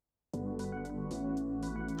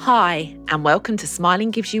Hi, and welcome to Smiling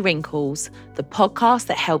Gives You Wrinkles, the podcast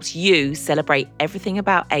that helps you celebrate everything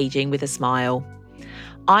about aging with a smile.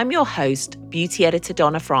 I'm your host, beauty editor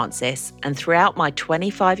Donna Francis, and throughout my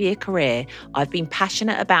 25-year career, I've been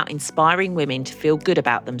passionate about inspiring women to feel good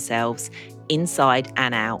about themselves, inside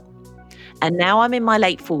and out. And now I'm in my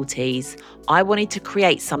late 40s, I wanted to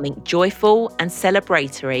create something joyful and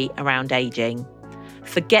celebratory around aging.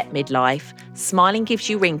 Forget midlife, Smiling Gives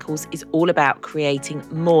You Wrinkles is all about creating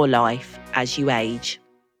more life as you age.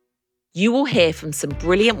 You will hear from some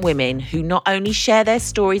brilliant women who not only share their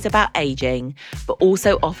stories about aging, but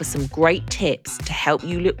also offer some great tips to help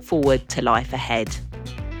you look forward to life ahead.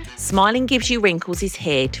 Smiling Gives You Wrinkles is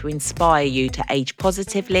here to inspire you to age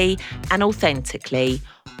positively and authentically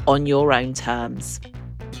on your own terms.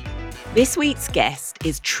 This week's guest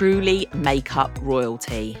is truly makeup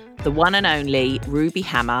royalty, the one and only Ruby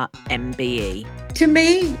Hammer, MBE. To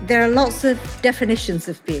me, there are lots of definitions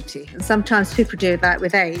of beauty, and sometimes people do that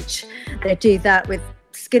with age. They do that with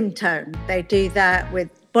skin tone, they do that with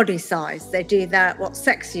body size, they do that what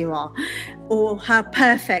sex you are, or how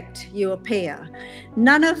perfect you appear.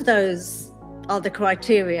 None of those are the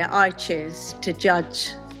criteria I choose to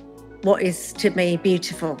judge what is to me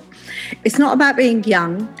beautiful. It's not about being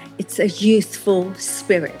young, it's a youthful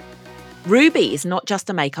spirit. Ruby is not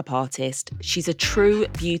just a makeup artist, she's a true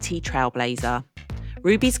beauty trailblazer.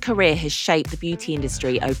 Ruby's career has shaped the beauty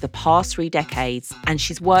industry over the past 3 decades, and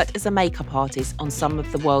she's worked as a makeup artist on some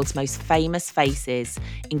of the world's most famous faces,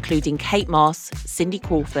 including Kate Moss, Cindy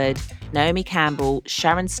Crawford, Naomi Campbell,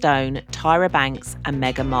 Sharon Stone, Tyra Banks, and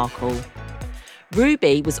Meghan Markle.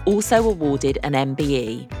 Ruby was also awarded an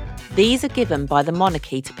MBE. These are given by the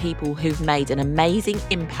monarchy to people who've made an amazing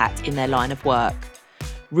impact in their line of work.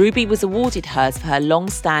 Ruby was awarded hers for her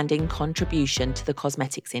long-standing contribution to the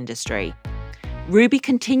cosmetics industry. Ruby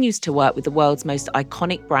continues to work with the world's most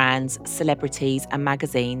iconic brands, celebrities, and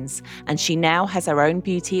magazines, and she now has her own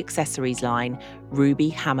beauty accessories line, Ruby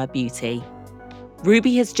Hammer Beauty.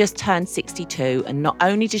 Ruby has just turned 62, and not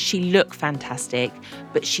only does she look fantastic,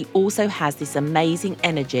 but she also has this amazing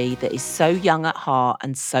energy that is so young at heart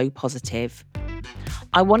and so positive.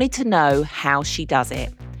 I wanted to know how she does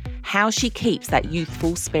it, how she keeps that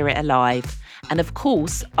youthful spirit alive, and of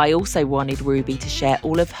course, I also wanted Ruby to share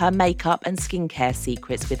all of her makeup and skincare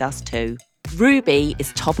secrets with us too. Ruby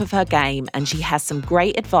is top of her game, and she has some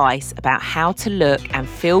great advice about how to look and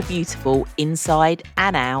feel beautiful inside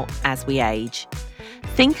and out as we age.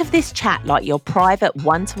 Think of this chat like your private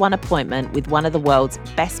one-to-one appointment with one of the world's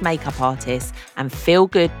best makeup artists and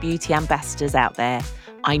feel-good beauty ambassadors out there.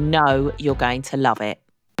 I know you're going to love it.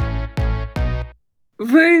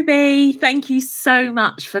 Ruby, thank you so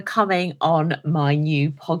much for coming on my new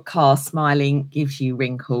podcast, Smiling Gives You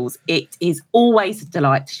Wrinkles. It is always a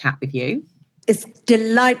delight to chat with you. It's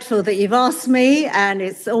delightful that you've asked me, and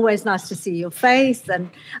it's always nice to see your face. And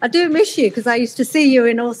I do miss you because I used to see you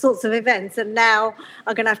in all sorts of events, and now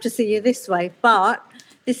I'm going to have to see you this way. But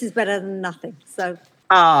this is better than nothing. So,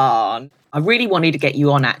 I really wanted to get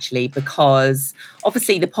you on actually because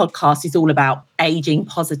obviously the podcast is all about aging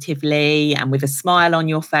positively and with a smile on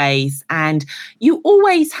your face. And you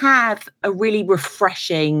always have a really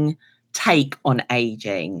refreshing take on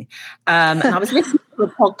aging. And I was listening to a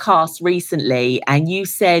podcast recently, and you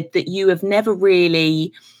said that you have never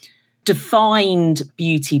really defined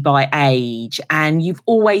beauty by age, and you've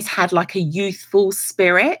always had like a youthful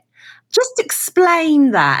spirit. Just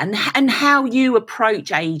explain that and how you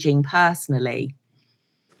approach aging personally.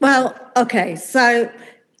 well, okay. So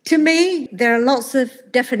to me, there are lots of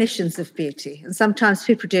definitions of beauty, and sometimes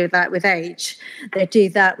people do that with age. They do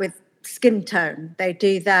that with skin tone, they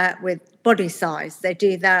do that with body size, they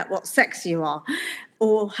do that what sex you are,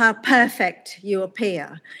 or how perfect you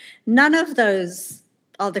appear. None of those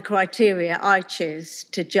are the criteria I choose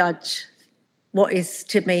to judge what is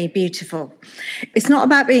to me beautiful. It's not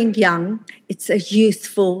about being young, it's a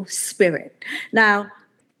youthful spirit. Now,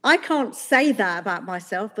 I can't say that about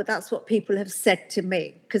myself, but that's what people have said to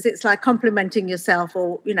me, because it's like complimenting yourself,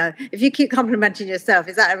 or, if you keep complimenting yourself,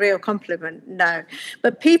 is that a real compliment? No.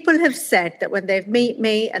 But people have said that when they've met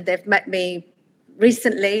me, and they've met me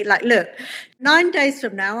recently, like, look, 9 days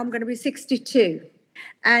from now, I'm going to be 62.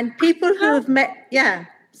 And people who have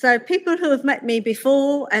so people who have met me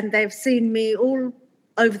before and they've seen me all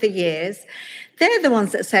over the years, they're the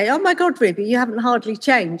ones that say, oh my God, Ruby, you haven't hardly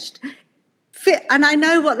changed. And I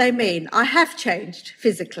know what they mean. I have changed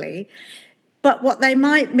physically, but what they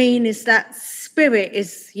might mean is that spirit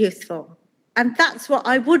is youthful. And that's what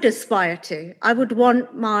I would aspire to. I would want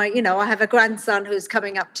I have a grandson who's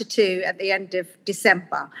coming up to 2 at the end of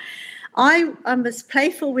December. I'm as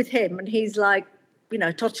playful with him, and he's like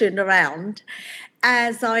tottering around,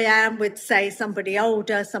 as I am with, say, somebody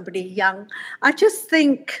older, somebody young. I just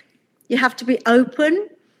think you have to be open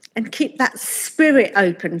and keep that spirit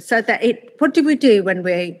open, so that what do we do when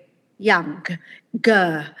we're young?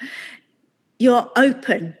 You're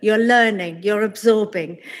open, you're learning, you're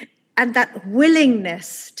absorbing, and that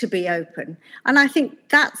willingness to be open. And I think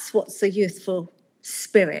that's what's the youthful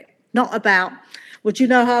spirit, not about, well, do you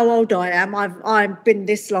know how old I am? I've been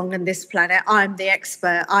this long on this planet. I'm the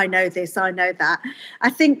expert. I know this, I know that.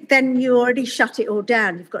 I think then you already shut it all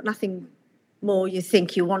down. You've got nothing more you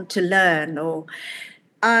think you want to learn. Or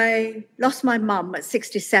I lost my mum at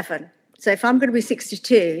 67. So if I'm going to be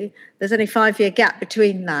 62, there's only a 5-year gap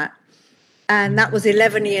between that. And that was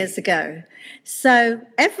 11 years ago. So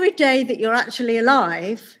every day that you're actually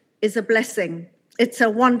alive is a blessing. It's a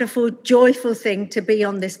wonderful, joyful thing to be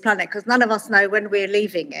on this planet, because none of us know when we're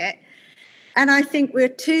leaving it. And I think we're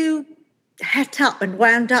too het up and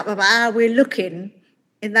wound up about how we're looking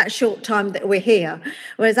in that short time that we're here.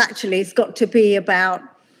 Whereas actually it's got to be about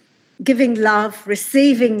giving love,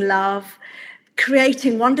 receiving love,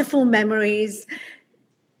 creating wonderful memories.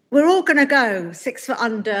 We're all going to go 6 foot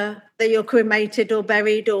under, whether you're cremated or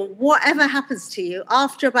buried or whatever happens to you.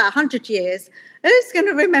 After about 100 years, who's going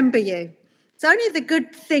to remember you? It's only the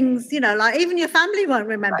good things, like even your family won't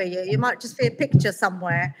remember you. You might just see a picture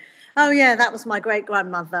somewhere. Oh, yeah, that was my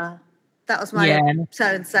great-grandmother. That was my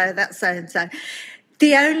so-and-so, that's so-and-so.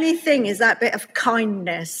 The only thing is that bit of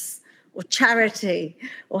kindness or charity,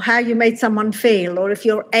 or how you made someone feel, or if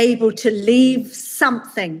you're able to leave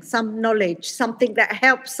something, some knowledge, something that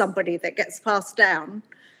helps somebody that gets passed down.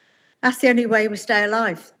 That's the only way we stay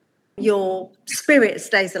alive. Your spirit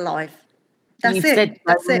stays alive. You've said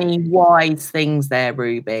so many wise things there,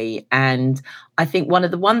 Ruby. And I think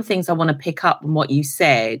one things I want to pick up on what you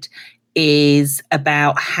said is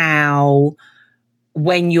about how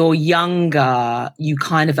when you're younger, you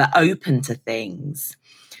kind of are open to things.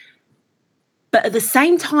 But at the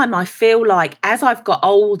same time, I feel like as I've got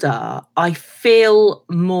older, I feel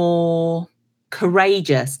more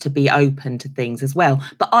courageous to be open to things as well.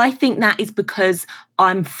 But I think that is because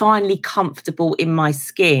I'm finally comfortable in my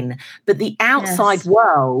skin. But the outside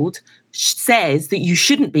world says that you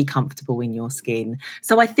shouldn't be comfortable in your skin.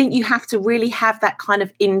 So I think you have to really have that kind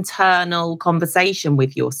of internal conversation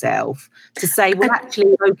with yourself to say, well,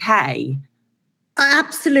 actually, okay.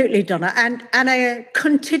 Absolutely, Donna, and a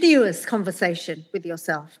continuous conversation with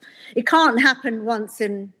yourself. It can't happen once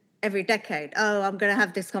in every decade. Oh, I'm going to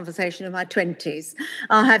have this conversation in my 20s.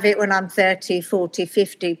 I'll have it when I'm 30, 40,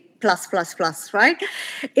 50, plus, right?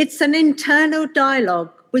 It's an internal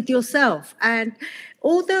dialogue with yourself. And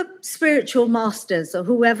all the spiritual masters or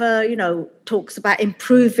whoever, talks about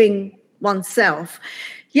improving oneself.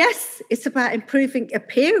 Yes, it's about improving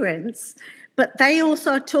appearance, but they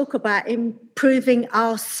also talk about improving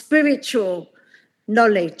our spiritual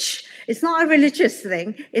knowledge. It's not a religious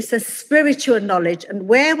thing, it's a spiritual knowledge. And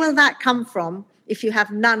where will that come from if you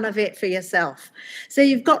have none of it for yourself? So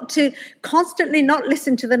you've got to constantly not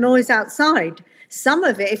listen to the noise outside. Some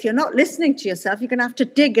of it, if you're not listening to yourself, you're going to have to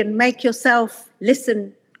dig and make yourself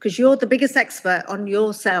listen, because you're the biggest expert on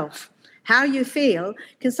yourself. How you feel,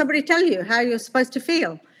 can somebody tell you how you're supposed to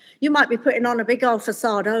feel? You might be putting on a big old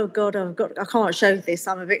facade. Oh, God, I can't show this.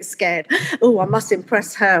 I'm a bit scared. Oh, I must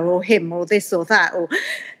impress her or him or this or that.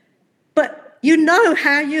 But you know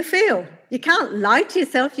how you feel. You can't lie to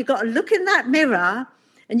yourself. You've got to look in that mirror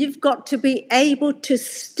and you've got to be able to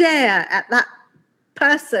stare at that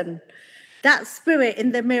person, that spirit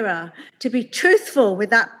in the mirror, to be truthful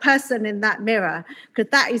with that person in that mirror,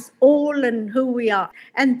 because that is all and who we are.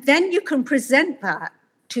 And then you can present that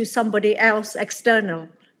to somebody else external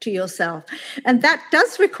to yourself. And that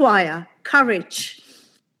does require courage,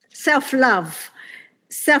 self-love,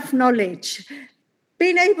 self-knowledge,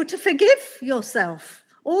 being able to forgive yourself,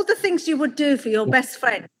 all the things you would do for your best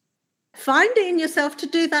friend. Find it in yourself to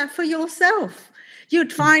do that for yourself.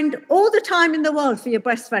 You'd find all the time in the world for your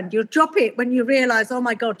best friend. You'll drop it when you realize, oh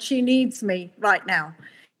my God, she needs me right now.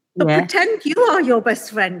 But pretend you are your best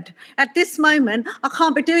friend. At this moment, I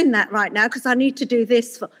can't be doing that right now because I need to do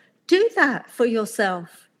this. Do that for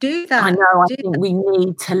yourself. Do that. I know. I think we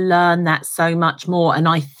need to learn that so much more. And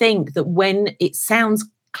I think that when it sounds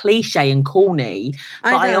cliche and corny,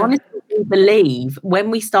 but I honestly believe when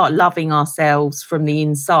we start loving ourselves from the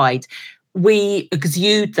inside, we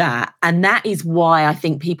exude that. And that is why I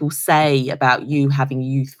think people say about you having a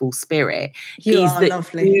youthful spirit. You are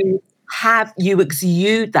lovely. You you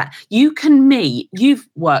exude that. You've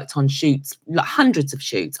worked on shoots, like hundreds of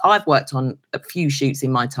shoots. I've worked on a few shoots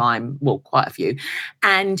in my time, well, quite a few.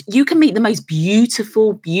 And you can meet the most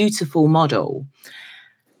beautiful, beautiful model.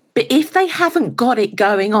 But if they haven't got it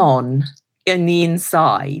going on in the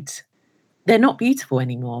inside, they're not beautiful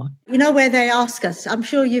anymore. You know, where they ask us, I'm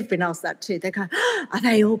sure you've been asked that too. They go, are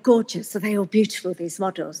they all gorgeous? Are they all beautiful, these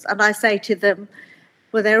models? And I say to them,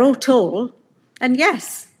 well, they're all tall. And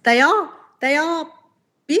yes, they are. They are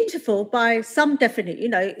beautiful by some definition. You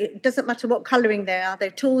know, it doesn't matter what colouring they are. They're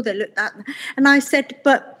tall, they look that. And I said,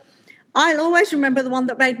 but I'll always remember the one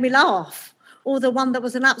that made me laugh, or the one that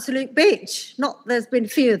was an absolute bitch. There's been a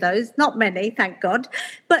few of those, not many, thank God.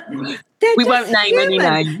 But we won't name any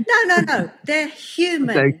names. No. They're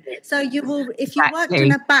human. So you will, if you worked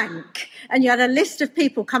in a bank and you had a list of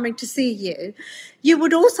people coming to see you, you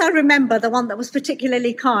would also remember the one that was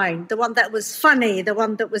particularly kind, the one that was funny, the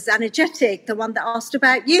one that was energetic, the one that asked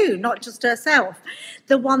about you, not just herself,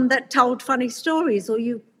 the one that told funny stories or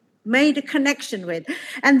you made a connection with.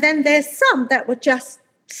 And then there's some that were just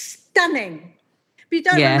stunning. But you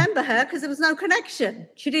don't remember her because there was no connection.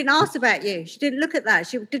 She didn't ask about you. She didn't look at that.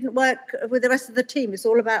 She didn't work with the rest of the team. It's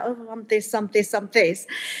all about, oh, I'm this, I'm this, I'm this.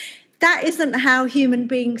 That isn't how human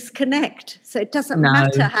beings connect. So it doesn't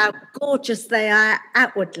matter how gorgeous they are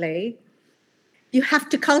outwardly. You have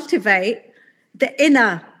to cultivate the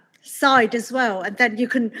inner side as well. And then you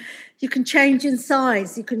can change in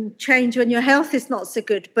size. You can change when your health is not so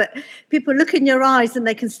good. But people look in your eyes and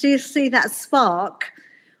they can still see that spark.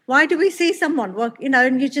 Why do we see someone? Well, you know,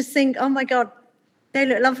 and you just think, oh, my God, they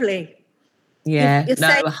look lovely. Yeah. You're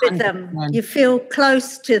safe 100%. With them. You feel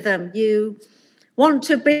close to them. You want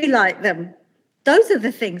to be like them. Those are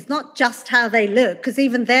the things, not just how they look, because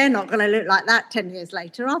even they're not going to look like that 10 years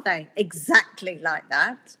later, are they? Exactly like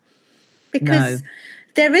that. Because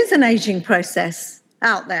there is an aging process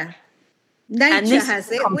out there. Nature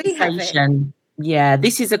has it. We have it. Yeah,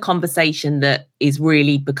 this is a conversation that is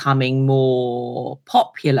really becoming more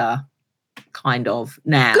popular, kind of,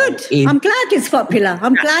 now. Good. I'm glad it's popular.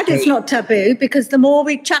 I'm glad it's not taboo, because the more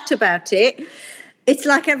we chat about it, it's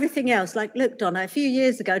like everything else. Like, look, Donna, a few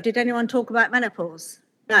years ago, did anyone talk about menopause?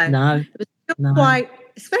 No. It was quite,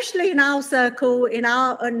 especially in our circle,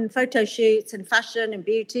 on photo shoots and fashion and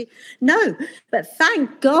beauty. No, but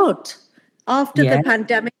thank God, after the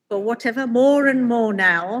pandemic or whatever, more and more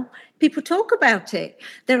now, people talk about it.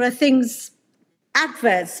 There are things,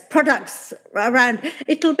 adverts, products around.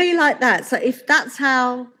 It'll be like that. So if that's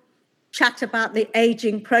how chat about the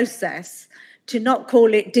aging process, to not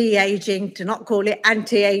call it de-aging, to not call it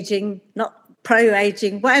anti-aging, not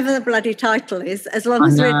pro-aging, whatever the bloody title is, as long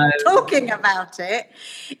as we're talking about it,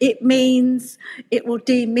 it means it will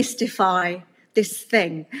demystify this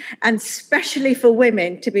thing. And especially for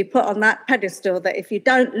women to be put on that pedestal that if you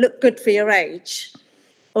don't look good for your age,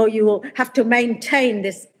 or you will have to maintain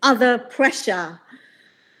this other pressure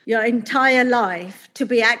your entire life to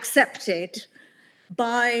be accepted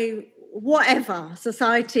by whatever,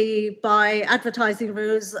 society, by advertising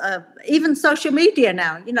rules, even social media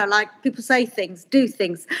now, you know, like people say things, do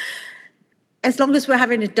things. As long as we're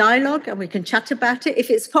having a dialogue and we can chat about it, if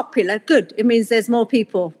it's popular, good. It means there's more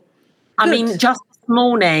people. I mean, just this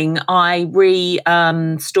morning, I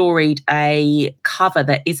storied a cover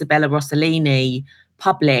that Isabella Rossellini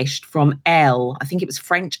published from Elle. I think it was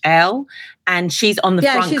French Elle, and she's on the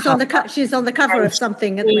front cover. She's on the cover of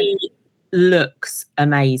something at the minute. Looks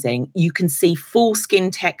amazing. You can see full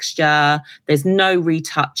skin texture. There's no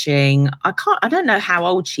retouching. I don't know how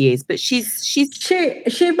old she is, but she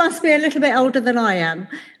must be a little bit older than I am.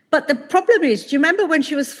 But the problem is, do you remember when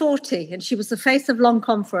she was 40 and she was the face of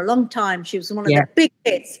Lancôme for a long time? She was one of the big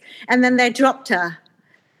hits, and then they dropped her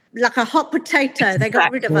like a hot potato. They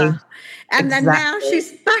got rid of her. And then now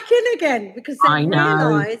she's back in again because they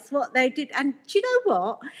realised what they did. And do you know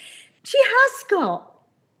what? She has got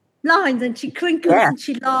lines, and she crinkles and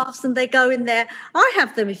she laughs, and they go in there. I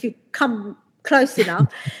have them if you come close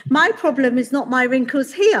enough. My problem is not my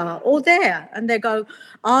wrinkles here or there. And they go,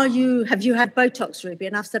 have you had Botox, Ruby?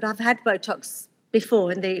 And I've said, I've had Botox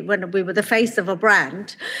before when we were the face of a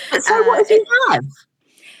brand. So what did you have?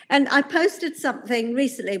 And I posted something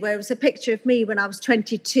recently where it was a picture of me when I was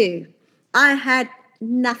 22. I had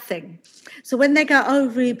nothing. So when they go, oh,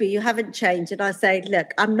 Ruby, you haven't changed. And I say,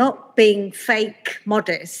 look, I'm not being fake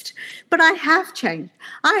modest, but I have changed.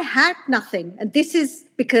 I had nothing. And this is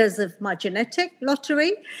because of my genetic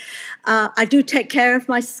lottery. I do take care of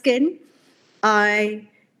my skin. I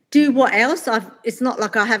do what else? It's not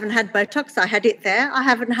like I haven't had Botox. I had it there. I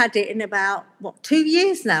haven't had it in about, 2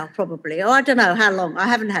 years now, probably. Or I don't know how long. I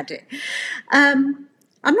haven't had it.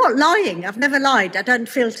 I'm not lying. I've never lied. I don't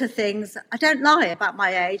filter things. I don't lie about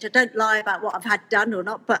my age. I don't lie about what I've had done or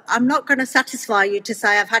not. But I'm not going to satisfy you to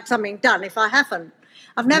say I've had something done if I haven't.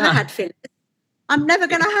 I've never had fillers. I'm never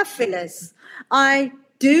going to have fillers. I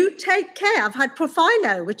do take care. I've had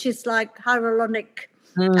Profilo, which is like hyaluronic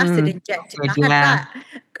acid injected. I had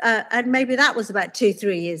that. And maybe that was about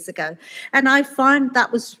 2-3 years ago. And I find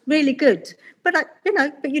that was really good. But,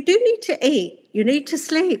 but you do need to eat. You need to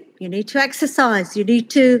sleep. You need to exercise. You need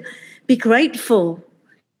to be grateful.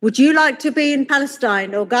 Would you like to be in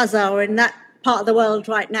Palestine or Gaza or in that part of the world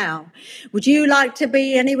right now? Would you like to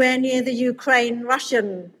be anywhere near the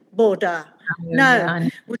Ukraine-Russian border? No. Yeah.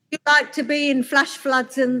 Would you like to be in flash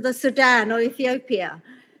floods in the Sudan or Ethiopia?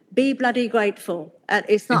 Be bloody grateful.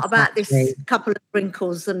 It's not about this couple of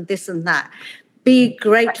wrinkles and this and that. Be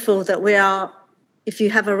grateful that we are, if you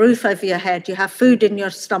have a roof over your head, you have food in your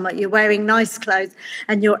stomach, you're wearing nice clothes,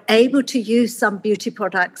 and you're able to use some beauty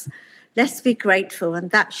products. Let's be grateful,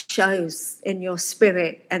 and that shows in your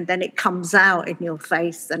spirit, and then it comes out in your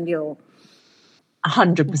face and your...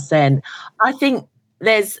 100%. I think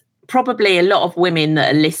there's probably a lot of women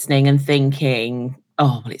that are listening and thinking,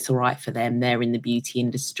 oh, well, it's all right for them. They're in the beauty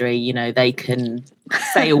industry. You know, they can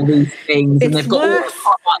say all these things and they've got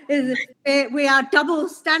all... We are double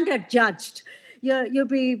standard judged. You'll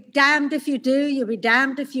be damned if you do, you'll be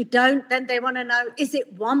damned if you don't. Then they want to know, is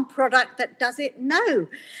it one product that does it? No.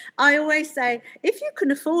 I always say, if you can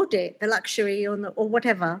afford it, the luxury or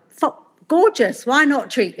whatever, gorgeous, why not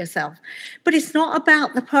treat yourself? But it's not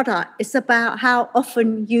about the product. It's about how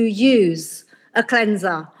often you use a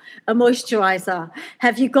cleanser, a moisturizer.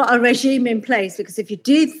 Have you got a regime in place? Because if you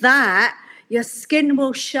do that, your skin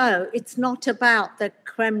will show. It's not about the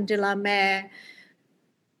creme de la mer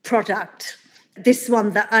product. This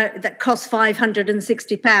one that costs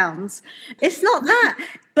 £560. It's not that.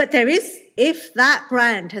 But there is, if that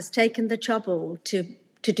brand has taken the trouble to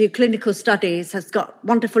do clinical studies, has got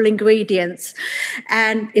wonderful ingredients,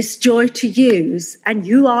 and it's joy to use, and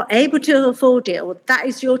you are able to afford it, or that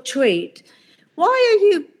is your treat, why are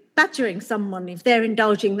you badgering someone if they're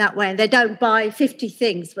indulging that way and they don't buy 50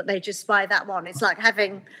 things, but they just buy that one? It's like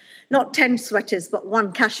having not 10 sweaters, but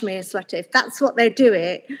one cashmere sweater. If that's what they do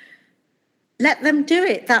it, let them do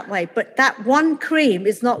it that way. But that one cream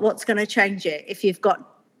is not what's going to change it if you've got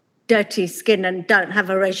dirty skin and don't have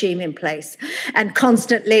a regime in place and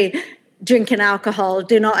constantly drinking alcohol,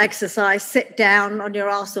 do not exercise, sit down on your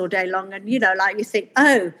arse all day long. And, like you think,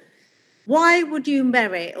 oh, why would you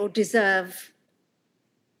merit or deserve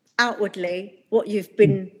outwardly what you've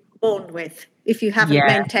been born with if you haven't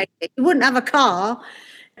maintained it? You wouldn't have a car,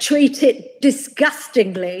 treat it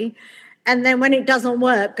disgustingly, and then when it doesn't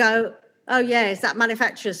work, go, oh, yeah, it's that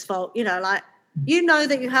manufacturer's fault. You know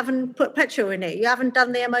that you haven't put petrol in it. You haven't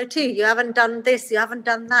done the MOT. You haven't done this. You haven't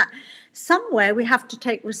done that. Somewhere we have to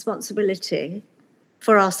take responsibility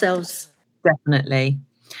for ourselves. Definitely.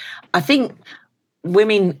 I think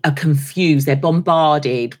women are confused. They're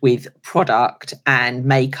bombarded with product and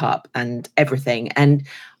makeup and everything. And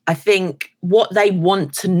I think what they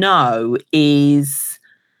want to know is,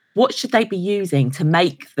 what should they be using to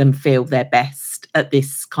make them feel their best at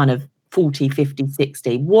this kind of 40, 50,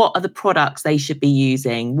 60? What are the products they should be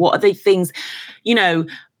using? What are the things,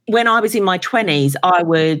 when I was in my 20s, I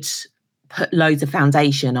would put loads of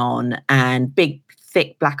foundation on and big,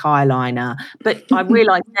 thick black eyeliner. But I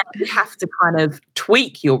realised now you have to kind of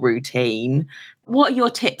tweak your routine. What are your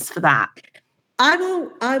tips for that? I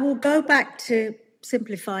will go back to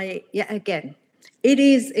simplify it yet again. It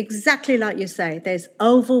is exactly like you say. There's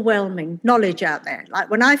overwhelming knowledge out there.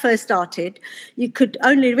 Like when I first started, you could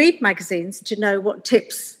only read magazines to know what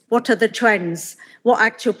tips, what are the trends, what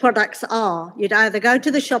actual products are. You'd either go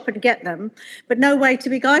to the shop and get them, but no way to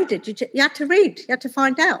be guided. You had to read. You had to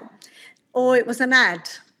find out. Or it was an ad,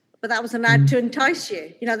 but that was an ad to entice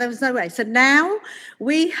you. There was no way. So now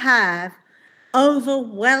we have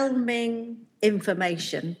overwhelming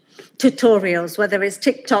information, tutorials, whether it's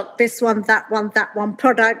TikTok, this one, that one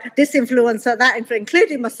product, this influencer, that influencer,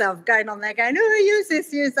 including myself, going on there going, oh, use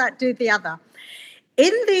this, use that, do the other.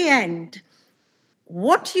 In the end,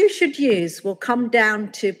 what you should use will come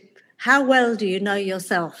down to how well do you know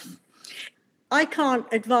yourself. I can't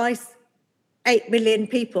advise 8 million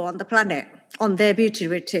people on the planet on their beauty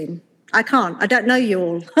routine. I can't. I don't know you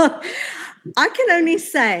all. I can only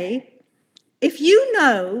say, if you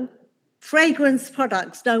know fragrance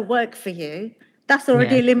products don't work for you, that's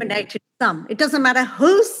already eliminated some. It doesn't matter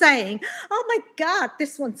who's saying, oh my God,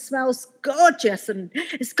 this one smells gorgeous and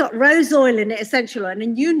it's got rose oil in it, essential oil,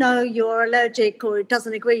 and you're allergic or it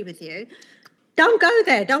doesn't agree with you. Don't go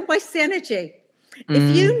there. Don't waste the energy.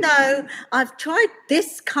 If you know, I've tried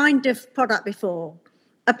this kind of product before,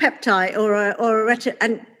 a peptide or a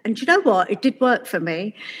and you know what? It did work for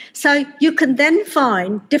me. So you can then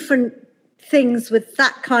find different things with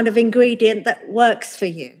that kind of ingredient that works for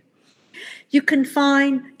you. You can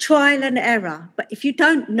find trial and error, but if you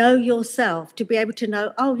don't know yourself to be able to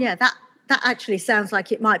know, oh yeah, that actually sounds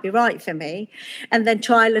like it might be right for me, and then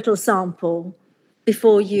try a little sample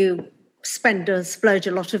before you splurge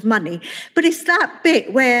a lot of money. But it's that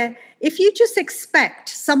bit where if you just expect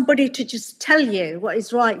somebody to just tell you what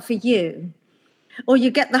is right for you, or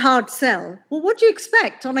you get the hard sell, well, what do you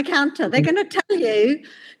expect on a counter? They're going to tell you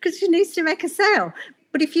because she needs to make a sale.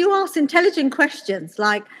 But if you ask intelligent questions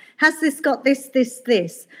like, has this got this,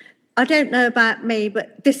 I don't know about me,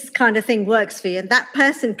 but this kind of thing works for you, and that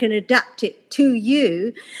person can adapt it to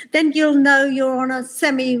you, then you'll know you're on a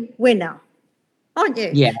semi-winner, aren't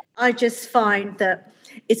you? Yeah. I just find that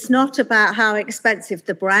it's not about how expensive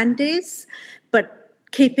the brand is, but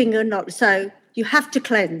keeping a knowledge. So you have to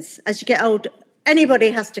cleanse as you get older. Anybody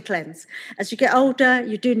has to cleanse. As you get older,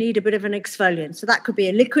 you do need a bit of an exfoliant. So that could be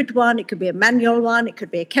a liquid one, it could be a manual one, it could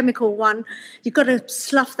be a chemical one. You've got to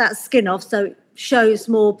slough that skin off so it shows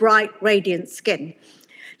more bright, radiant skin.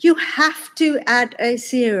 You have to add a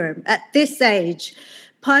serum. At this age,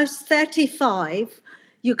 post 35,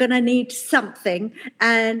 you're going to need something,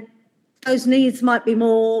 and those needs might be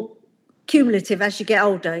more cumulative as you get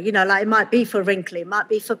older. You know, like it might be for wrinkling, it might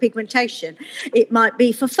be for pigmentation, it might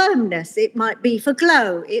be for firmness, it might be for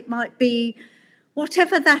glow, it might be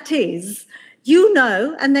whatever that is, you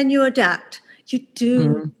know, and then you adapt. You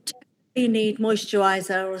do need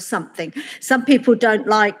moisturizer or something. Some people don't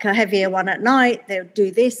like a heavier one at night, they'll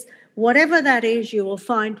do this. Whatever that is, you will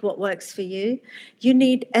find what works for you. You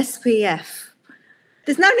need SPF.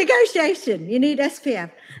 There's no negotiation. You need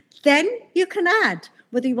SPF. Then you can add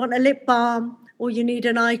whether you want a lip balm or you need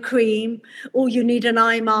an eye cream or you need an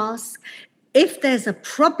eye mask. If there's a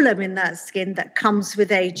problem in that skin that comes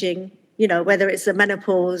with aging, you know, whether it's a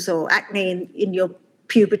menopause or acne in your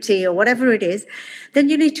puberty or whatever it is, then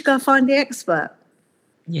you need to go find the expert.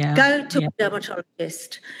 Yeah. Go to a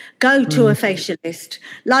dermatologist. Go to a facialist,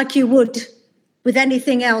 like you would with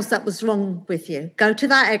anything else that was wrong with you. Go to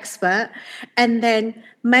that expert and then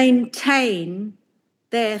maintain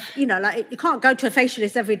their, you know, like you can't go to a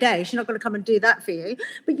facialist every day. She's not going to come and do that for you,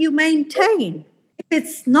 but you maintain. If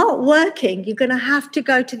it's not working, you're going to have to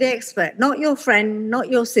go to the expert, not your friend, not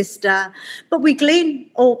your sister, but we glean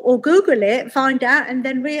or Google it, find out, and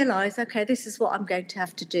then realize, okay, this is what I'm going to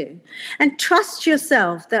have to do. And trust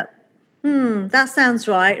yourself that, that sounds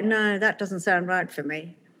right. No, that doesn't sound right for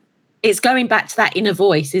me. It's going back to that inner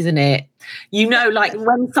voice, isn't it? You know, like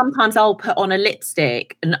when sometimes I'll put on a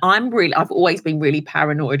lipstick and I've always been really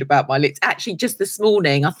paranoid about my lips. Actually, just this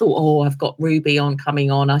morning, I thought, I've got Ruby coming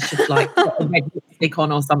on. I should like put a red lipstick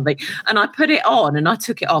on or something. And I put it on and I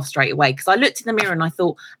took it off straight away because I looked in the mirror and I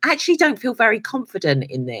thought, I actually don't feel very confident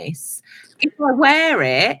in this. If I wear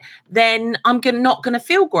it, then I'm not going to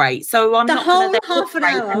feel great. So I'm the not whole gonna half an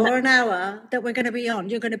hour or an hour that we're going to be on,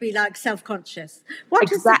 you're going to be like self-conscious.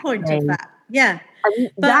 What is the point of that? Yeah.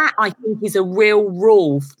 That I think is a real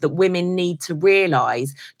rule that women need to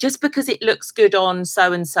realise. Just because it looks good on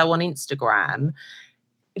so-and-so on Instagram,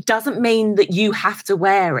 it doesn't mean that you have to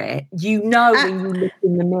wear it. You know when you look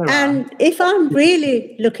in the mirror. And if I'm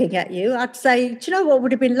really looking at you, I'd say, do you know what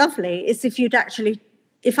would have been lovely is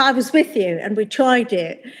if I was with you and we tried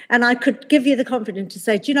it and I could give you the confidence to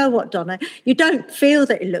say, do you know what, Donna, you don't feel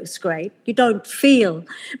that it looks great. You don't feel.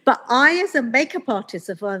 But I, as a makeup artist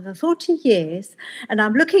of over 40 years, and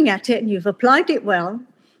I'm looking at it and you've applied it well,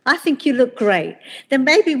 I think you look great. Then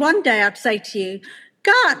maybe one day I'd say to you,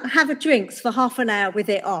 go out and have a drinks for half an hour with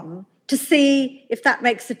it on to see if that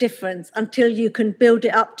makes a difference until you can build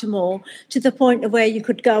it up to more, to the point of where you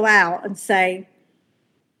could go out and say,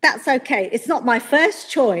 that's okay. It's not my first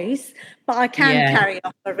choice, but I can carry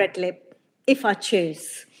off a red lip if I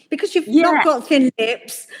choose. Because you've not got thin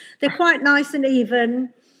lips. They're quite nice and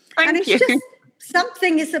even. Thank you. Just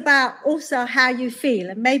something is about also how you feel.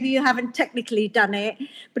 And maybe you haven't technically done it,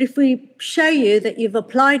 but if we show you that you've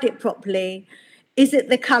applied it properly, is it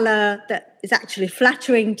the colour that is actually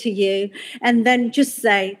flattering to you? And then just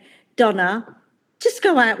say, Donna, just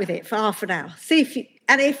go out with it for half an hour. See if you...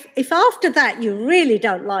 And if after that you really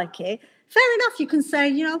don't like it, fair enough, you can say,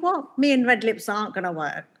 you know what, me and red lips aren't going to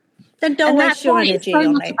work. Then don't waste your energy on it. It's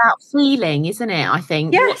so much about feeling, isn't it? I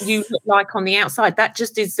think what you look like on the outside, that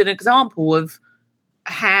just is an example of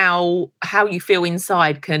how you feel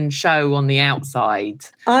inside can show on the outside.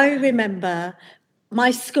 I remember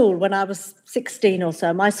my school when I was 16 or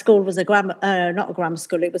so, my school was not a grammar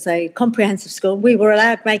school, it was a comprehensive school. We were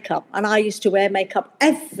allowed makeup, and I used to wear makeup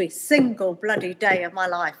every single bloody day of my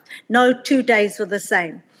life. No 2 days were the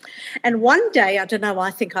same. And one day, I don't know,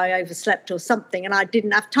 I think I overslept or something, and I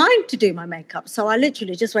didn't have time to do my makeup. So I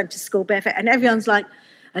literally just went to school barefoot, and everyone's like,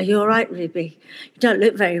 "Are you all right, Ruby? You don't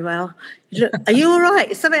look very well. Are you all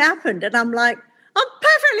right? Something happened?" And I'm like, "I'm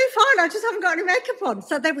perfectly fine. I just haven't got any makeup on."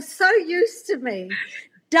 So they were so used to me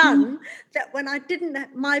done that when I didn't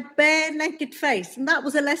have my bare naked face, and that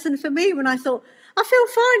was a lesson for me when I thought, I feel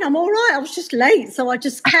fine, I'm all right. I was just late, so I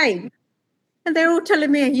just came. And they're all telling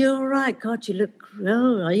me, "Are you all right? God, you look,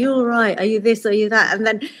 oh, are you all right? Are you this, are you that?" And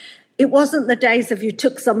then it wasn't the days of you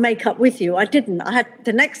took some makeup with you. I didn't. I had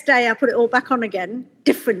the next day I put it all back on again,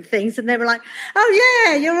 different things, and they were like, "Oh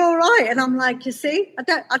yeah, you're all right." And I'm like, you see,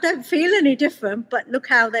 I don't feel any different, but look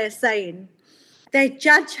how they're saying. They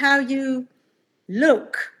judge how you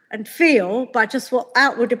look and feel by just what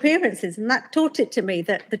outward appearances, and that taught it to me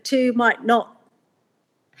that the two might not.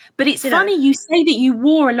 But it's funny you say that you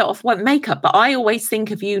wore a lot of white makeup, but I always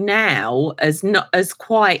think of you now as not as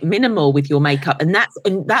quite minimal with your makeup, and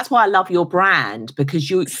that's why I love your brand, because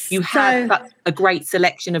you have such a great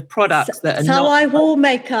selection of products that are not. So I wore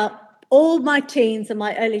makeup all my teens and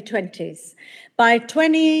my early 20s. By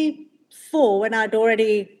 24, when I'd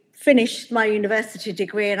already finished my university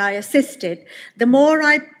degree and I assisted, the more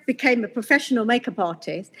I became a professional makeup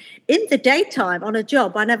artist, in the daytime on a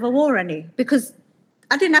job, I never wore any because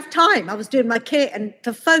I didn't have time. I was doing my kit and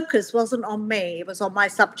the focus wasn't on me. It was on my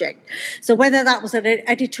subject. So whether that was an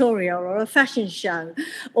editorial or a fashion show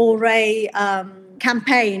or a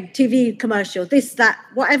campaign, TV commercial, this, that,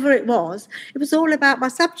 whatever it was all about my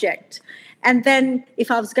subject. And then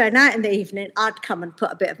if I was going out in the evening, I'd come and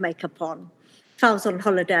put a bit of makeup on. If I was on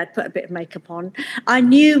holiday, I'd put a bit of makeup on. I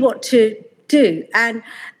knew what to do, and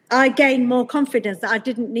I gained more confidence that I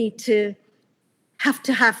didn't need to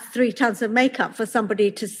have 3 tons of makeup for somebody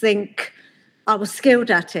to think I was skilled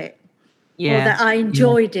at it, or that I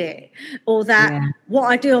enjoyed it, or that what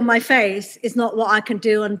I do on my face is not what I can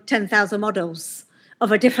do on 10,000 models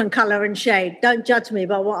of a different colour and shade. Don't judge me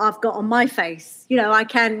by what I've got on my face. I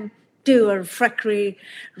can do a freckly,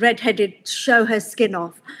 red-headed, show her skin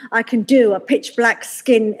off. I can do a pitch black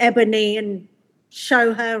skin, ebony, and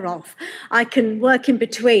show her off. I can work in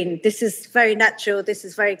between. This is very natural. This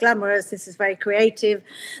is very glamorous. This is very creative.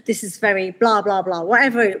 This is very blah, blah, blah,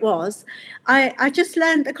 whatever it was. I just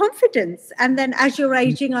learned the confidence. And then as you're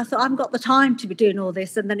aging, I thought, I've got the time to be doing all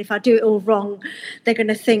this. And then if I do it all wrong, they're going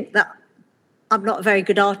to think that I'm not a very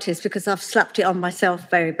good artist because I've slapped it on myself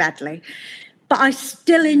very badly. But I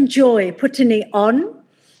still enjoy putting it on,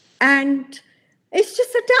 and it's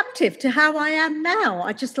just adaptive to how I am now.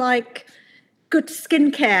 I just like good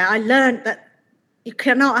skincare. I learned that you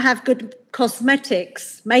cannot have good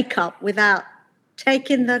cosmetics, makeup, without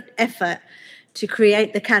taking the effort to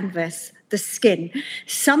create the canvas, the skin.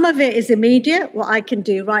 Some of it is immediate, what I can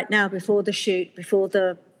do right now before the shoot, before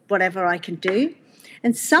the whatever I can do.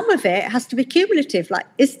 And some of it has to be cumulative. Like,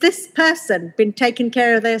 is this person been taking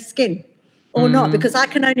care of their skin or not? Because I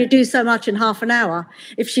can only do so much in half an hour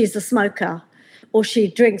if she's a smoker, or she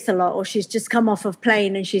drinks a lot, or she's just come off of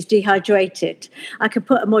plane and she's dehydrated. I can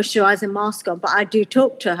put a moisturising mask on, but I do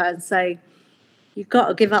talk to her and say, you've got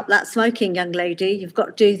to give up that smoking, young lady. You've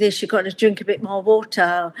got to do this. You've got to drink a bit more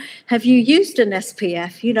water. Have you used an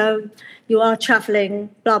SPF? You are travelling,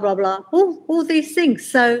 blah, blah, blah, all these things.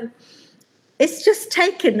 So it's just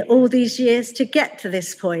taken all these years to get to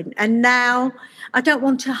this point. And now I don't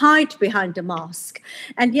want to hide behind a mask.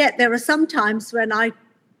 And yet there are some times when I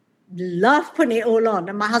love putting it all on,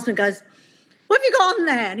 and my husband goes, "What have you got on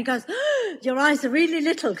there?" And he goes, "Your eyes are really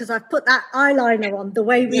little because I've put that eyeliner on the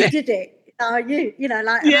way we did it. Are you? And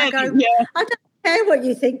I go, I don't care what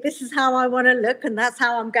you think. This is how I want to look, and that's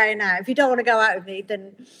how I'm going out. If you don't want to go out with me,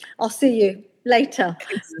 then I'll see you later."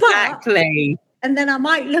 Exactly. And then I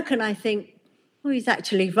might look and I think, oh, he's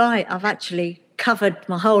actually right. I've actually covered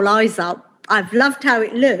my whole eyes up. I've loved how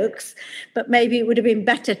it looks, but maybe it would have been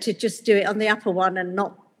better to just do it on the upper one and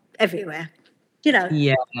not everywhere. So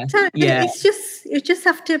it's just, you just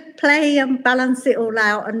have to play and balance it all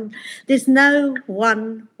out, and there's no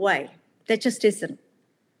one way. There just isn't.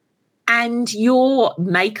 And your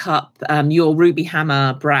makeup, your Ruby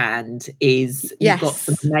Hammer brand you've got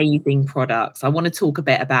some amazing products. I want to talk a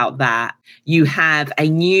bit about that. You have a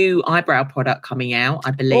new eyebrow product coming out,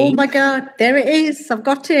 I believe. Oh my God, there it is. I've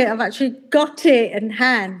got it. I've actually got it in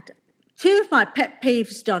hand. 2 of my pet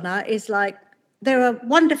peeves, Donna, is like, there are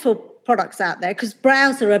wonderful products out there because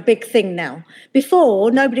brows are a big thing now. Before,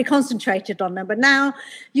 nobody concentrated on them, but now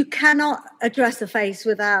you cannot address a face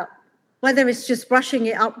without whether it's just brushing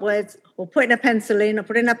it upwards or putting a pencil in or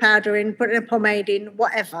putting a powder in, putting a pomade in,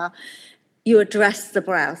 whatever, you address the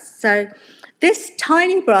brows. So this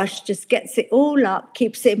tiny brush just gets it all up,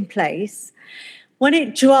 keeps it in place. When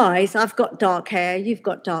it dries, I've got dark hair, you've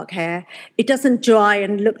got dark hair. It doesn't dry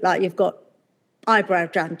and look like you've got eyebrow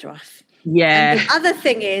dandruff. Yeah. And the other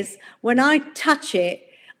thing is, when I touch it,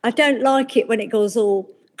 I don't like it when it goes all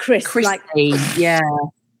crisp. Crispy, like yeah.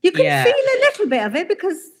 You can feel a little bit of it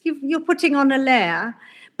because you're putting on a layer,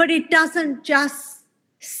 but it doesn't just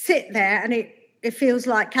sit there and it feels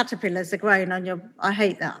like caterpillars are growing on your... I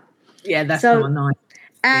hate that. Yeah, that's not nice.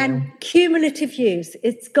 And cumulative use,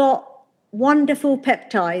 it's got wonderful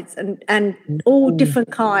peptides and all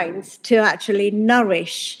different kinds to actually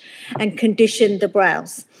nourish and condition the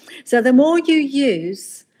brows. So the more you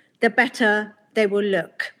use, the better they will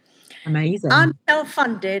look. Amazing. I'm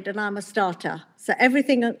self-funded and I'm a starter. So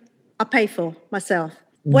everything I pay for myself.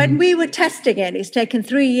 When we were testing it, it's taken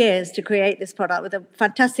 3 years to create this product with a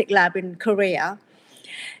fantastic lab in Korea.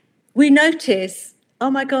 We noticed, oh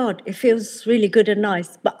my God, it feels really good and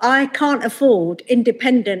nice. But I can't afford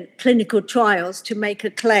independent clinical trials to make a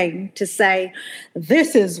claim to say,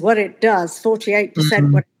 this is what it does,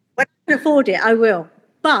 48%. When I can afford it, I will.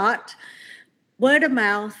 But word of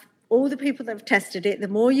mouth, all the people that have tested it, the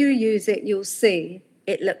more you use it, you'll see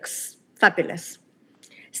it looks fabulous.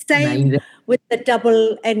 Same with the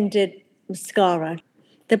double-ended mascara.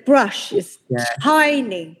 The brush is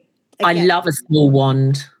tiny. Again, I love a small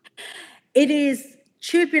wand. It is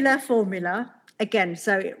tubular formula, again,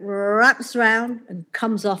 so it wraps around and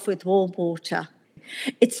comes off with warm water.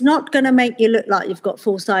 It's not going to make you look like you've got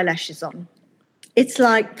false eyelashes on. It's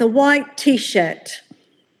like the white T-shirt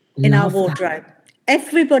in our wardrobe.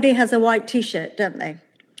 Everybody has a white T-shirt, don't they?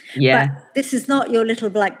 Yeah. But this is not your little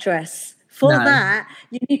black dress. For that,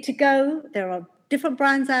 you need to go. There are different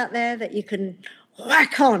brands out there that you can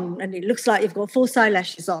whack on and it looks like you've got false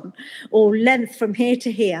eyelashes on, or length from here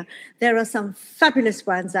to here. There are some fabulous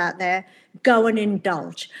brands out there. Go and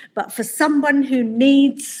indulge. But for someone who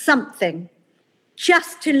needs something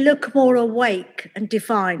just to look more awake and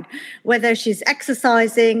defined, whether she's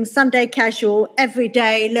exercising, Sunday casual,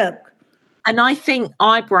 everyday look. And I think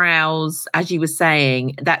eyebrows, as you were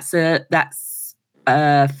saying, that's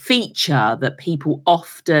a feature that people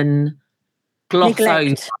often gloss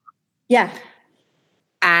over. Yeah.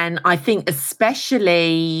 And I think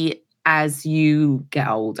especially as you get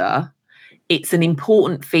older, it's an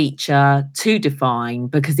important feature to define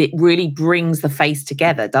because it really brings the face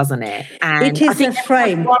together, doesn't it? And it is a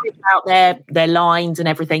frame. About their lines and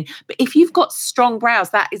everything. But if you've got strong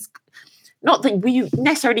brows, that is not that we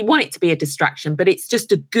necessarily want it to be a distraction, but it's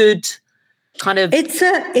just a good kind of... It's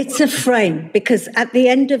a frame because at the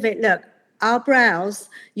end of it, look, our brows,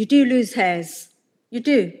 you do lose hairs. You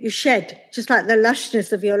do. You shed, just like the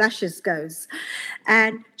lushness of your lashes goes.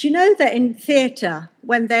 And do you know that in theatre,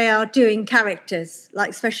 when they are doing characters, like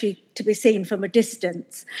especially to be seen from a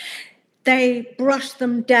distance, they brush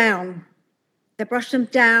them down. They brush them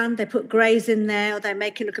down, they put greys in there, or they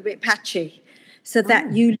make it look a bit patchy so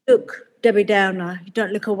that you look Debbie Downer, you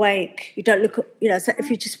don't look awake, you don't look, so if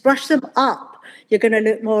you just brush them up, you're going to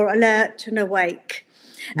look more alert and awake.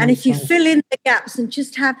 And if you fill in the gaps and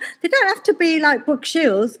just they don't have to be like Brooke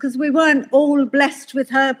Shields because we weren't all blessed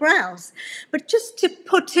with her brows, but just to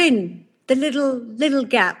put in the little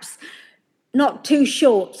gaps, not too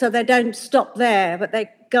short so they don't stop there, but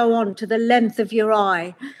they go on to the length of your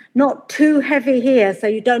eye, not too heavy here so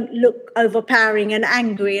you don't look overpowering and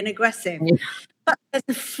angry and aggressive. Yeah. But there's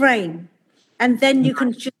a frame, and then you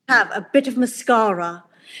can just have a bit of mascara.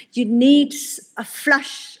 You need a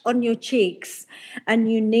flush on your cheeks,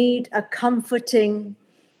 and you need a comforting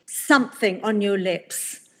something on your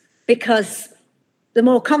lips, because the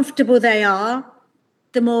more comfortable they are,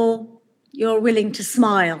 the more you're willing to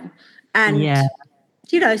smile. And,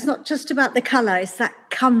 it's not just about the colour, it's that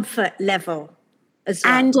comfort level as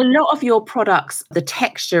well. And a lot of your products, the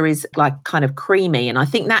texture is like kind of creamy, and I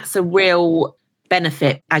think that's a real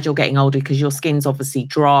benefit as you're getting older because your skin's obviously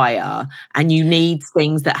drier and you need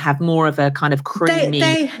things that have more of a kind of creamy...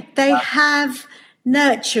 They have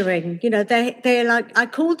nurturing, they're like, I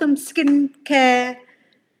call them skincare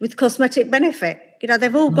with cosmetic benefit.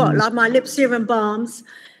 They've all got, like my lip serum balms,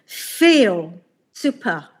 feel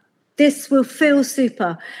super. This will feel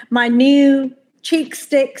super. My new cheek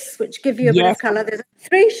sticks, which give you a bit of colour. There's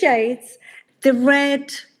 3 shades. The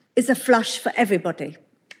red is a flush for everybody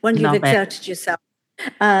when you've exerted yourself.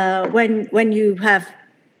 When you've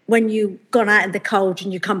gone out in the cold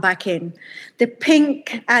and you come back in. The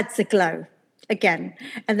pink adds a glow. again.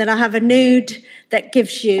 And then I have a nude that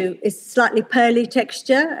gives you, it's slightly pearly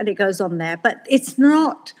texture and it goes on there. But it's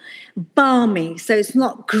not balmy, so it's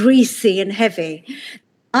not greasy and heavy.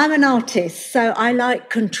 I'm an artist, so I like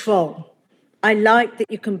control. I like that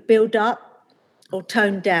you can build up or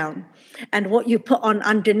tone down. And what you put on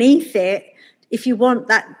underneath it, if you want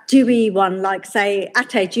that dewy one, like, say,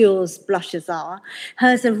 Ate Jewel's blushes are,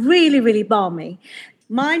 hers are really, really balmy.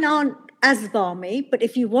 Mine aren't as balmy, but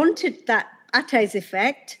if you wanted that Ate's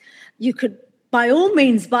effect, you could, by all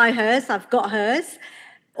means, buy hers. I've got hers.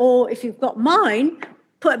 Or if you've got mine,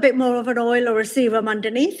 put a bit more of an oil or a serum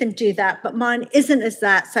underneath and do that. But mine isn't as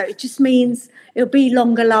that. So it just means it'll be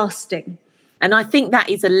longer lasting. And I think that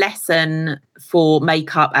is a lesson for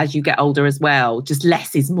makeup as you get older as well. Just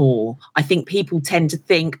less is more. I think people tend to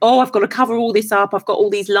think, oh, I've got to cover all this up. I've got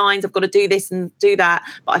all these lines. I've got to do this and do that.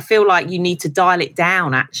 But I feel like you need to dial it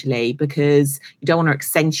down, actually, because you don't want to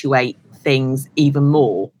accentuate things even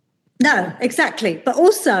more. No, exactly. But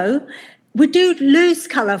also, we do lose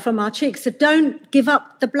colour from our cheeks. So don't give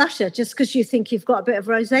up the blusher just because you think you've got a bit of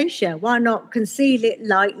rosacea. Why not conceal it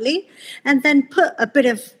lightly and then put a bit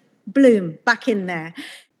of bloom back in there?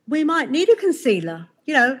 We might need a concealer,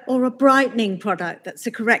 or a brightening product that's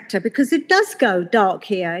a corrector, because it does go dark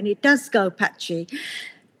here and it does go patchy,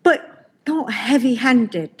 but not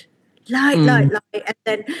heavy-handed. Light. And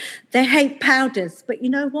then they hate powders. But you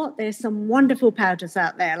know what? There's some wonderful powders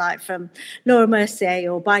out there, like from Laura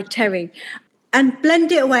Mercier or by Terry. And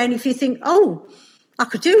blend it away. And if you think, oh, I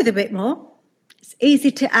could do with a bit more, it's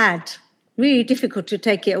easy to add. Really difficult to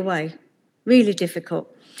take it away. Really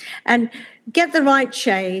difficult. And get the right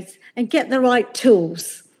shades and get the right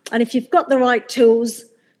tools. And if you've got the right tools,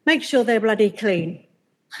 make sure they're bloody clean.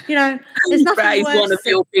 There's nothing That is worse. one of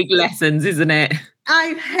your big lessons, isn't it?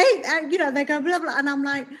 I hate, they go blah, blah. And I'm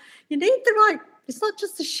like, you need the right, it's not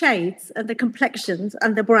just the shades and the complexions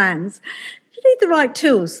and the brands. You need the right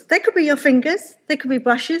tools. They could be your fingers. They could be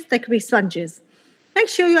brushes. They could be sponges. Make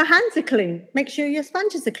sure your hands are clean. Make sure your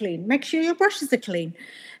sponges are clean. Make sure your brushes are clean.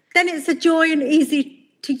 Then it's a joy and easy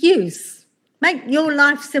to use. Make your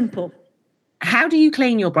life simple. How do you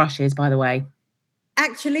clean your brushes, by the way?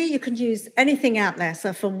 Actually, you can use anything out there.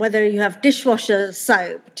 So from whether you have dishwasher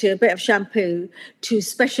soap to a bit of shampoo to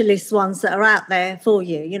specialist ones that are out there for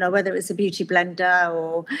you, whether it's a beauty blender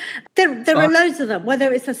or there are loads of them,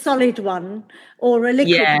 whether it's a solid one or a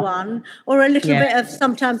liquid one or a little bit of,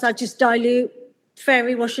 sometimes I just dilute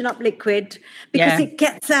fairy washing up liquid because it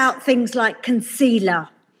gets out things like concealer.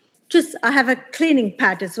 I have a cleaning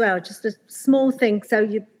pad as well, just a small thing. So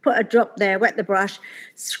you put a drop there, wet the brush,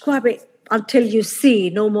 scrub it until you see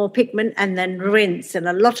no more pigment, and then rinse in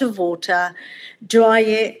a lot of water, dry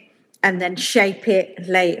it, and then shape it,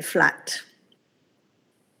 lay it flat.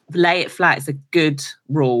 Lay it flat is a good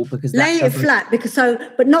rule because lay it flat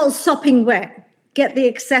but not sopping wet. Get the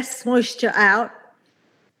excess moisture out.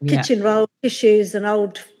 Kitchen roll, tissues, an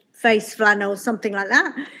old face flannel, something like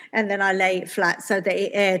that, and then I lay it flat so that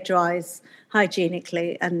it air dries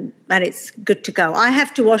hygienically and it's good to go. I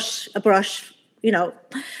have to wash a brush,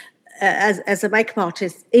 as a makeup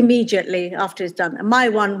artist immediately after it's done. And my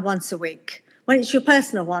one once a week. When it's your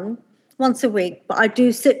personal one, once a week. But I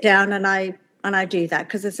do sit down and I do that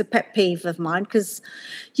because it's a pet peeve of mine, because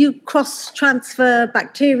you cross-transfer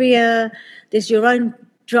bacteria. There's your own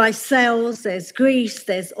dry cells, there's grease,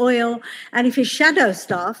 there's oil. And if you shadow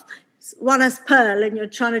stuff, one has pearl and you're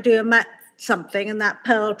trying to do a matte something and that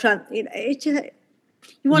pearl, you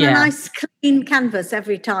want a nice clean canvas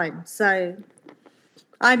every time. So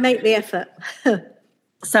I make the effort.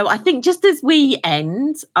 So I think just as we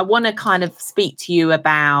end, I want to kind of speak to you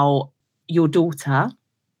about your daughter,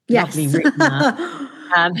 lovely Rina,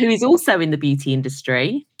 who is also in the beauty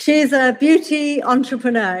industry. She's a beauty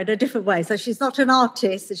entrepreneur in a different way. So she's not an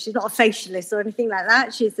artist and she's not a facialist or anything like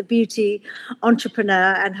that. She's a beauty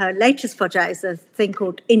entrepreneur, and her latest project is a thing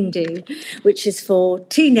called Indie, which is for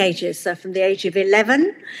teenagers, so from the age of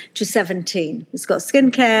 11 to 17. It's got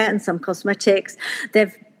skincare and some cosmetics.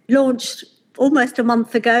 They've launched almost a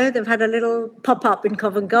month ago. They've had a little pop-up in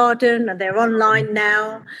Covent Garden and they're online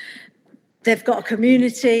now. They've got a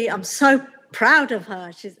community. I'm so proud of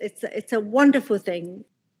her. It's a wonderful thing.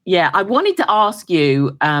 Yeah, I wanted to ask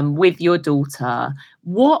you, with your daughter,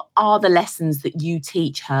 what are the lessons that you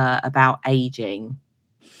teach her about aging?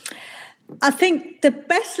 I think the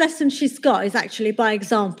best lesson she's got is actually by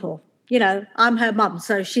example. I'm her mum,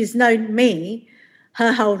 so she's known me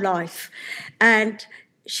her whole life. And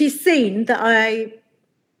she's seen that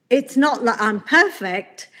it's not like I'm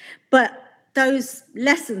perfect, but those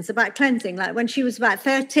lessons about cleansing. Like when she was about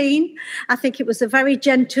 13, I think it was a very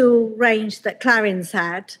gentle range that Clarins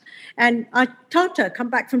had. And I told her, come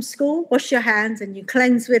back from school, wash your hands and you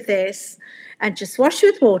cleanse with this and just wash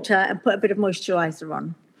with water and put a bit of moisturizer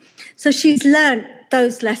on. So she's learned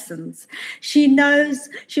those lessons. She knows,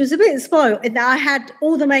 she was a bit spoiled in that I had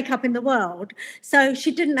all the makeup in the world, so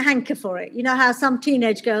she didn't hanker for it. You know how some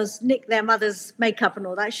teenage girls nick their mother's makeup and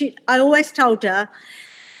all that? I always told her,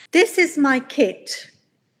 this is my kit.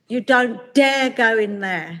 You don't dare go in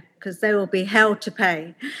there because there will be hell to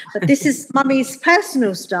pay. But this is mummy's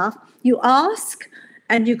personal stuff. You ask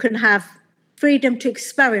and you can have freedom to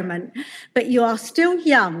experiment, but you are still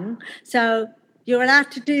young, so you're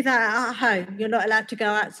allowed to do that at home. You're not allowed to go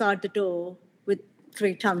outside the door with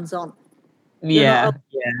 3 tons on. Yeah.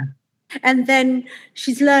 And then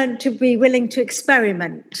she's learned to be willing to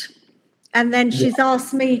experiment. And then she's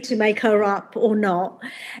asked me to make her up or not.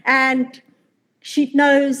 And she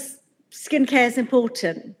knows skincare is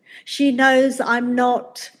important. She knows I'm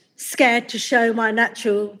not scared to show my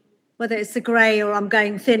natural, whether it's the grey or I'm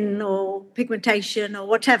going thin or pigmentation or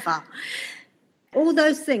whatever. All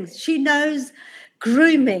those things. She knows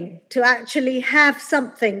grooming, to actually have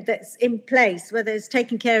something that's in place, whether it's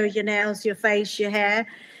taking care of your nails, your face, your hair,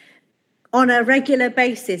 on a regular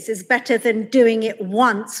basis is better than doing it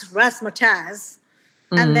once, razzmatazz.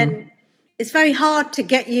 And then it's very hard to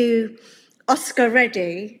get you Oscar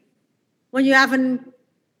ready when you haven't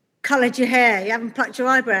coloured your hair, you haven't plucked your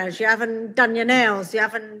eyebrows, you haven't done your nails, you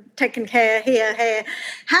haven't taken care here.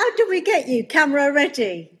 How do we get you camera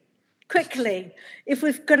ready quickly? If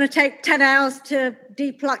we're going to take 10 hours to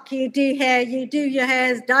depuluck you, do hair, you do your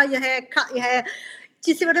hairs, dye your hair, cut your hair.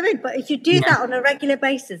 Do you see what I mean? But if you do that on a regular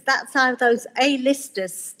basis, that's how those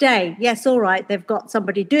A-listers stay. Yes, all right, they've got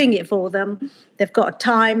somebody doing it for them. They've got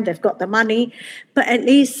time, they've got the money, but at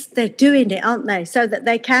least they're doing it, aren't they? So that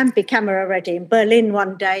they can be camera ready in Berlin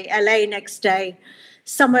one day, LA next day,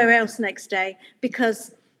 somewhere else next day,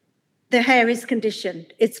 because the hair is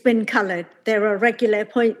conditioned. It's been coloured. There are regular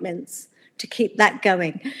appointments to keep that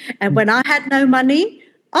going. And when I had no money,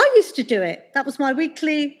 I used to do it. That was my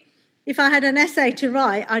weekly. If I had an essay to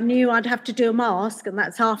write, I knew I'd have to do a mask, and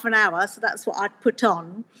that's half an hour. So that's what I'd put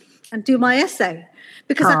on and do my essay,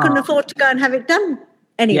 because I couldn't afford to go and have it done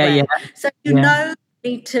anywhere. So you know you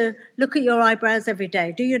need to look at your eyebrows every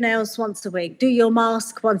day, do your nails once a week, do your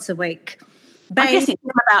mask once a week. I guess it's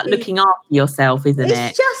about looking after yourself, isn't it?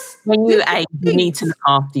 It's just when you age, you need to look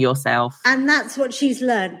after yourself. And that's what she's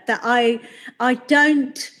learned, that I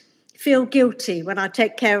don't feel guilty when I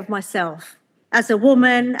take care of myself. As a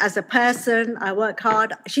woman, as a person, I work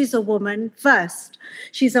hard. She's a woman first.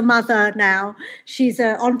 She's a mother now. She's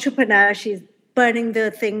an entrepreneur. She's burning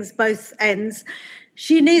the things both ends.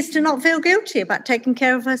 She needs to not feel guilty about taking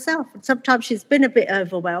care of herself. And sometimes she's been a bit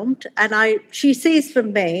overwhelmed. And she sees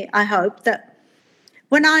from me, I hope, that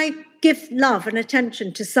when I give love and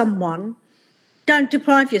attention to someone, don't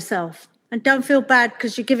deprive yourself and don't feel bad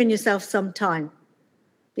because you're giving yourself some time.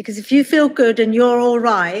 Because if you feel good and you're all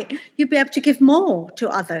right, you'll be able to give more to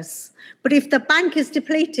others. But if the bank is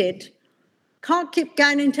depleted, can't keep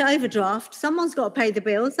going into overdraft, someone's got to pay the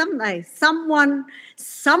bills, haven't they? Someone,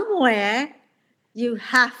 somewhere, you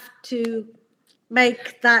have to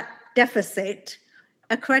make that deficit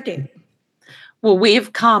a credit. Well,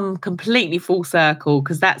 we've come completely full circle,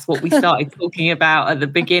 because that's what we started talking about at the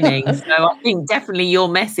beginning. So I think definitely your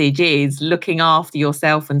message is looking after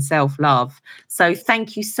yourself and self-love. So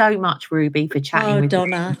thank you so much, Ruby, for chatting with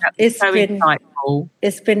Donna, me. It's so insightful.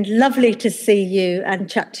 It's been lovely to see you and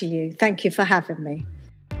chat to you. Thank you for having me.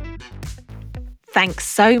 Thanks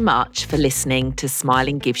so much for listening to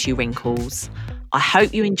Smiling Gives You Wrinkles. I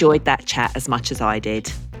hope you enjoyed that chat as much as I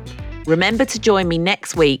did. Remember to join me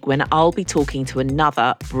next week when I'll be talking to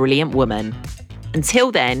another brilliant woman.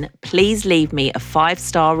 Until then, please leave me a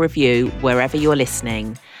 5-star review wherever you're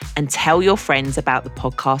listening, and tell your friends about the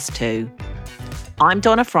podcast too. I'm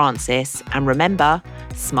Donna Francis, and remember,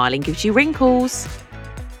 smiling gives you wrinkles.